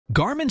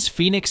Garmin's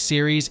Fenix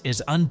series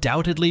is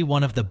undoubtedly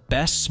one of the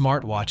best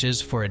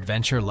smartwatches for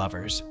adventure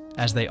lovers,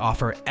 as they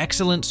offer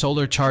excellent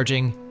solar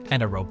charging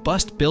and a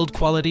robust build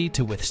quality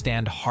to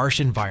withstand harsh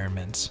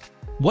environments.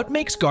 What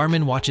makes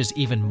Garmin watches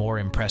even more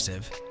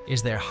impressive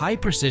is their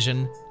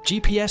high-precision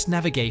GPS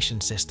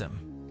navigation system.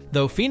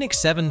 Though Fenix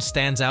 7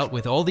 stands out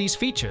with all these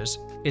features,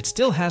 it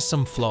still has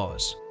some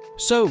flaws.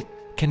 So,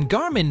 can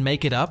Garmin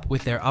make it up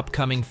with their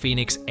upcoming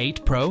Fenix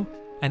 8 Pro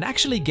and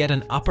actually get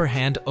an upper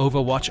hand over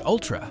Watch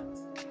Ultra?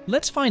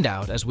 Let's find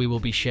out, as we will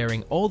be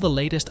sharing all the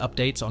latest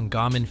updates on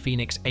Garmin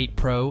Fenix 8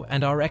 Pro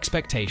and our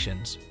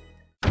expectations.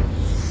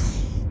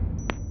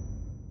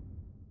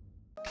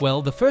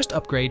 Well, the first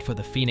upgrade for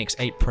the Fenix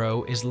 8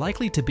 Pro is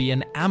likely to be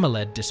an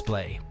AMOLED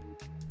display.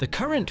 The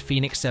current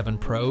Fenix 7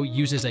 Pro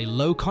uses a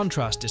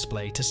low-contrast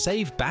display to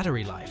save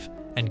battery life,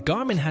 and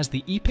Garmin has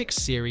the Epix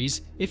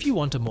series if you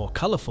want a more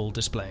colorful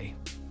display.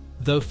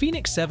 Though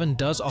Fenix 7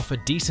 does offer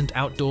decent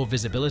outdoor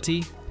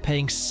visibility,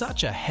 paying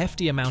such a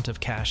hefty amount of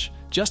cash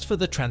just for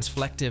the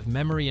transflective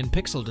memory and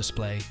pixel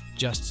display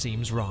just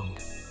seems wrong.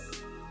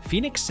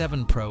 Fenix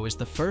 7 Pro is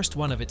the first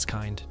one of its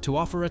kind to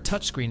offer a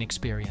touchscreen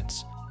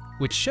experience,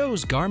 which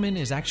shows Garmin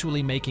is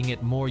actually making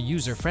it more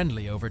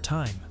user-friendly over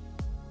time.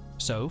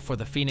 So, for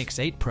the Fenix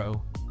 8 Pro,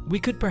 we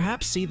could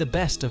perhaps see the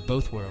best of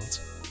both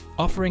worlds,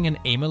 offering an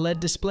AMOLED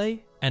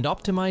display and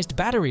optimized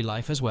battery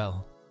life as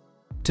well.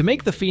 To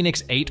make the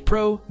Fenix 8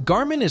 Pro,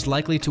 Garmin is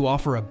likely to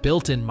offer a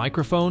built-in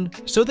microphone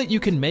so that you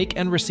can make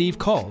and receive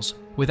calls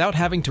without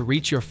having to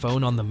reach your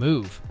phone on the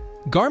move.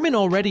 Garmin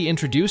already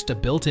introduced a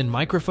built-in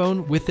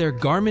microphone with their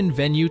Garmin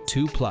Venue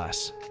 2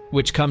 Plus,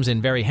 which comes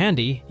in very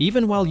handy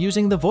even while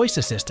using the voice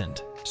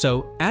assistant.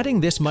 So, adding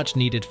this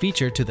much-needed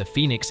feature to the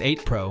Fenix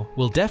 8 Pro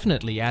will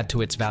definitely add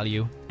to its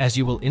value, as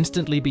you will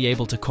instantly be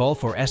able to call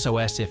for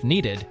SOS if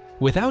needed,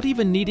 without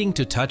even needing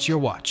to touch your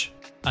watch.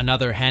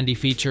 Another handy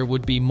feature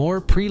would be more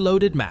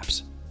preloaded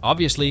maps.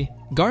 Obviously,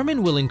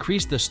 Garmin will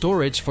increase the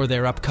storage for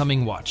their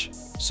upcoming watch,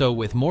 so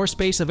with more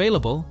space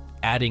available,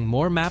 adding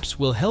more maps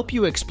will help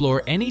you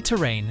explore any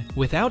terrain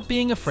without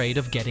being afraid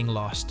of getting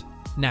lost.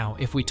 Now,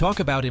 if we talk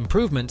about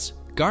improvements,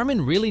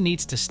 Garmin really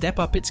needs to step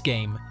up its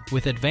game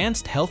with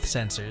advanced health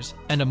sensors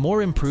and a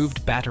more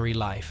improved battery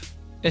life.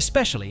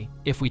 Especially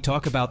if we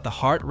talk about the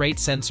heart rate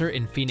sensor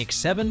in Fenix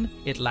 7,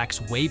 it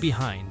lacks way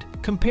behind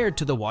compared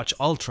to the Watch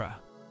Ultra.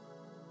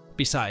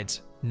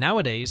 Besides,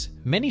 nowadays,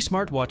 many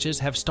smartwatches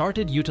have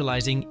started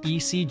utilizing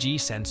ECG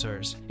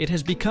sensors. It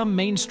has become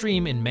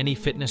mainstream in many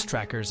fitness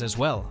trackers as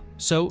well.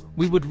 So,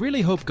 we would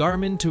really hope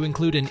Garmin to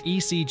include an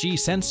ECG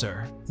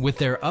sensor with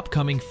their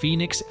upcoming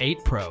Fenix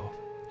 8 Pro,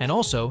 and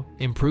also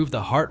improve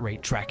the heart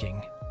rate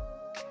tracking.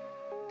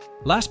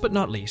 Last but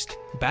not least,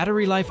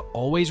 battery life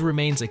always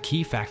remains a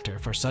key factor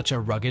for such a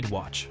rugged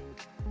watch.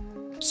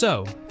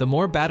 So, the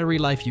more battery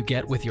life you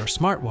get with your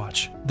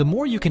smartwatch, the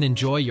more you can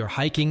enjoy your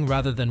hiking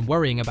rather than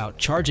worrying about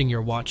charging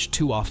your watch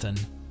too often.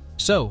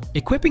 So,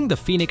 equipping the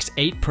Fenix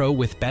 8 Pro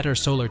with better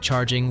solar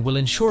charging will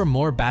ensure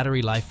more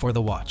battery life for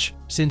the watch,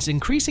 since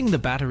increasing the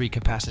battery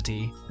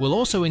capacity will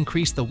also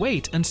increase the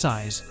weight and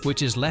size,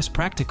 which is less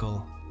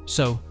practical.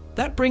 So,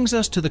 that brings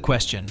us to the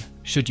question,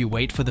 should you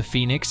wait for the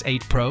Fenix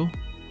 8 Pro?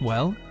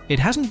 Well, it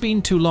hasn't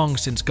been too long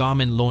since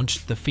Garmin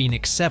launched the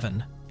Fenix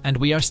 7, and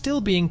we are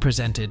still being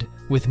presented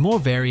with more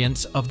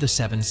variants of the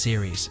 7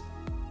 series.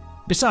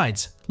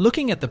 Besides,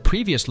 looking at the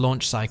previous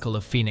launch cycle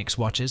of Fenix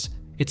watches,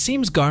 it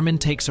seems Garmin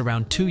takes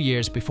around 2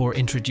 years before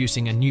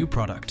introducing a new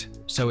product,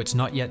 so it's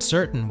not yet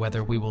certain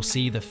whether we will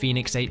see the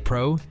Fenix 8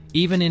 Pro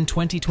even in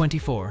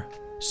 2024.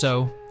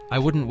 So, I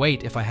wouldn't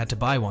wait if I had to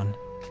buy one.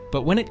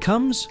 But when it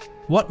comes,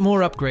 what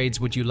more upgrades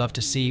would you love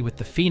to see with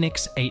the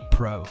Fenix 8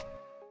 Pro?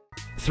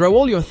 Throw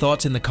all your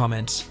thoughts in the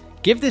comments,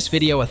 give this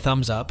video a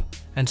thumbs up,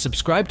 and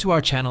subscribe to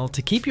our channel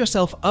to keep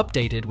yourself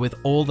updated with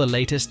all the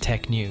latest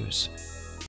tech news.